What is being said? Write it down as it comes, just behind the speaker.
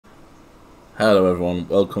Hello everyone,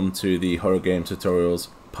 welcome to the Horror Game Tutorials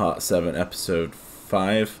Part 7 Episode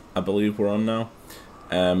 5, I believe we're on now.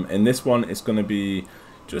 In this one it's going to be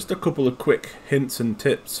just a couple of quick hints and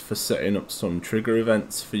tips for setting up some trigger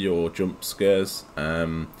events for your jump scares.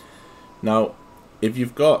 Now, if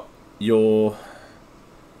you've got your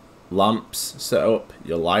lamps set up,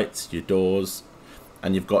 your lights, your doors,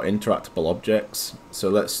 and you've got interactable objects, so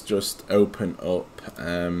let's just open up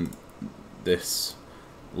this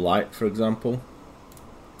light, for example.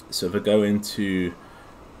 So if I go into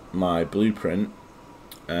my blueprint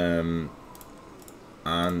and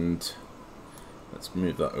let's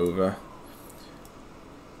move that over,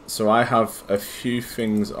 so I have a few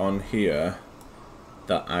things on here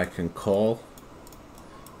that I can call,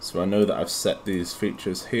 so I know that I've set these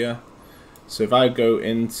features here. So if I go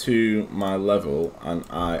into my level and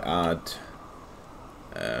I add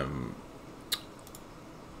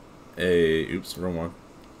oops, wrong one.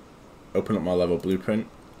 Open up my level blueprint,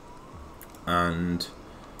 and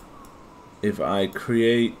if I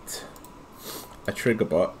create a trigger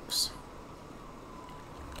box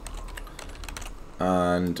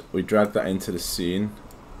and we drag that into the scene,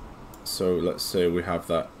 so let's say we have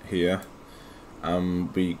that here,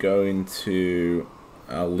 and we go into,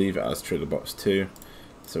 I'll leave it as trigger box 2,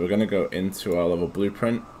 so we're going to go into our level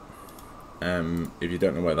blueprint. If you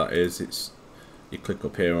don't know where that is, it's, you click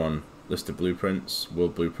up here on list of blueprints,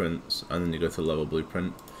 world blueprints, and then you go to level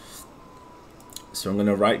blueprint. So I'm going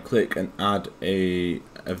to right click and add a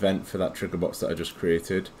event for that trigger box that I just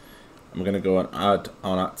created. I'm going to go and add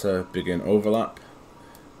on actor begin overlap.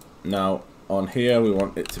 Now on here we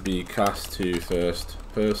want it to be cast to first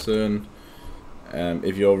person.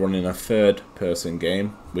 If you're running a third person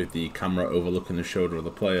game with the camera overlooking the shoulder of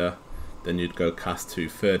the player, then you'd go cast to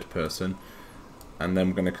third person. And then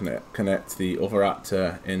we're going to connect the other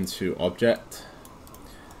actor into object,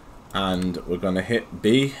 and we're going to hit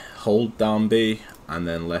B, hold down B, and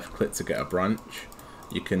then left click to get a branch.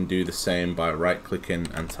 You can do the same by right clicking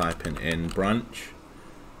and typing in branch,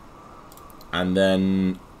 and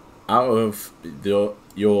then out of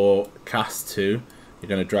your cast to, you're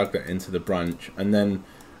going to drag that into the branch, and then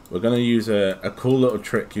we're going to use a cool little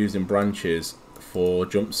trick using branches for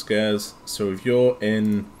jump scares. So if you're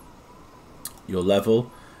in your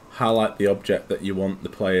level, highlight the object that you want the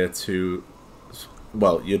player to,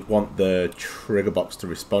 well, you'd want the trigger box to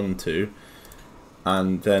respond to,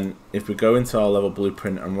 and then if we go into our level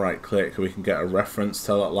blueprint and right click, we can get a reference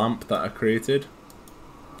to that lamp that I created,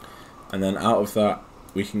 and then out of that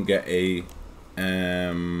we can get a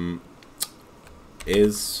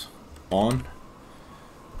is on,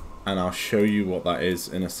 and I'll show you what that is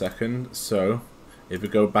in a second. So if we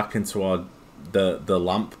go back into our the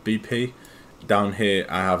lamp BP, down here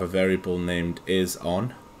I have a variable named is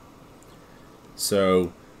on.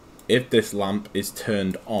 So if this lamp is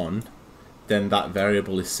turned on, then that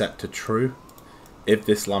variable is set to true. If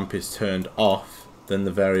this lamp is turned off, then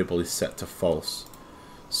the variable is set to false.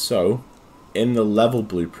 So in the level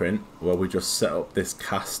blueprint, where we just set up this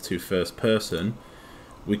cast to first person,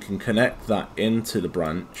 we can connect that into the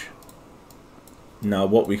branch. Now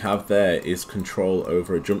what we have there is control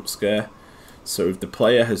over a jump scare. So if the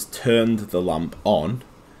player has turned the lamp on,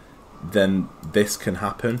 then this can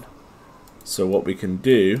happen. So what we can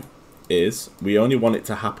do is, we only want it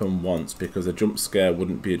to happen once, because a jump scare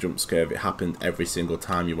wouldn't be a jump scare if it happened every single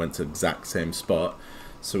time you went to the exact same spot.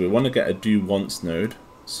 So we want to get a do once node.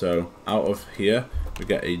 So out of here we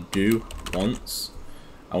get a do once,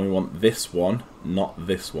 and we want this one, not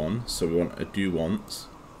this one. So we want a do once,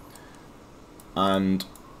 and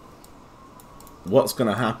what's going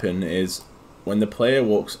to happen is, when the player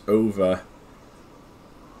walks over,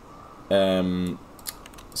 so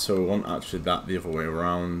we want actually that the other way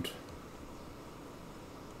around,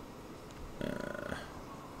 because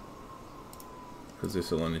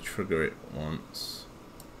this will only trigger it once.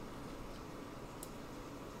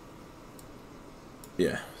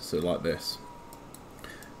 Yeah, so like this.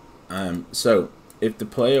 So if the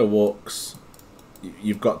player walks,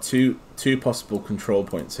 you've got two possible control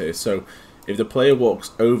points here. So if the player walks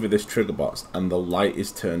over this trigger box and the light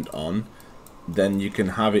is turned on, then you can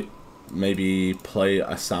have it maybe play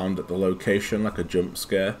a sound at the location, like a jump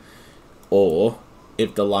scare. Or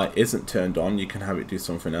if the light isn't turned on, you can have it do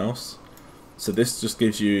something else. So this just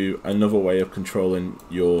gives you another way of controlling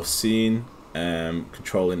your scene,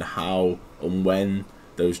 controlling how and when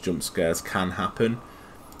those jump scares can happen.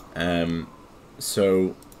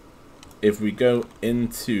 So if we go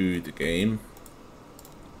into the game,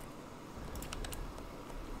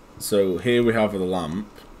 so here we have the lamp.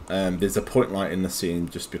 There's a point light in the scene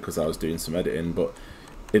just because I was doing some editing, but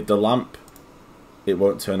if the lamp it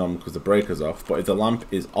won't turn on because the breaker's off. But if the lamp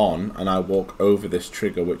is on and I walk over this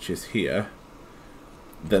trigger, which is here,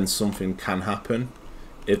 then something can happen.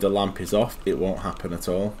 If the lamp is off, it won't happen at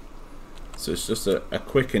all. So it's just a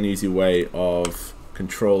quick and easy way of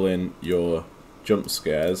controlling your jump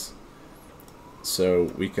scares.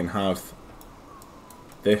 So we can have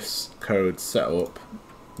this code set up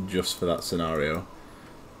just for that scenario,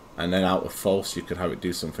 and then out of false you could have it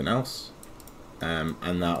do something else,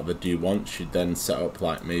 and out of the do once you'd then set up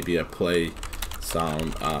like maybe a play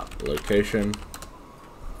sound at location,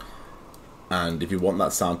 and if you want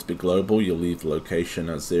that sound to be global, you'll leave the location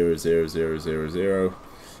as 00000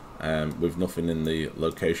 with nothing in the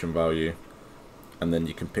location value, and then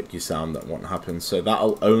you can pick your sound that won't happen. So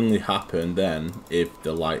that'll only happen then if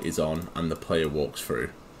the light is on and the player walks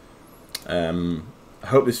through. I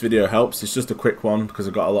hope this video helps. It's just a quick one because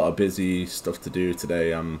I've got a lot of busy stuff to do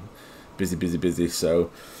today. I'm busy, so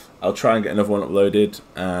I'll try and get another one uploaded.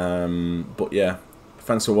 But yeah,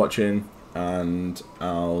 thanks for watching, and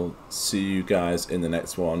I'll see you guys in the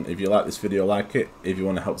next one. If you like this video, like it. If you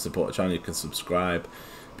want to help support the channel, you can subscribe,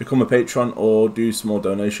 become a patron, or do small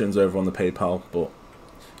donations over on the PayPal, but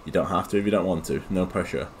you don't have to if you don't want to, no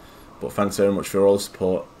pressure. But thanks very much for all the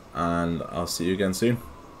support, and I'll see you again soon.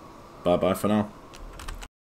 Bye bye for now.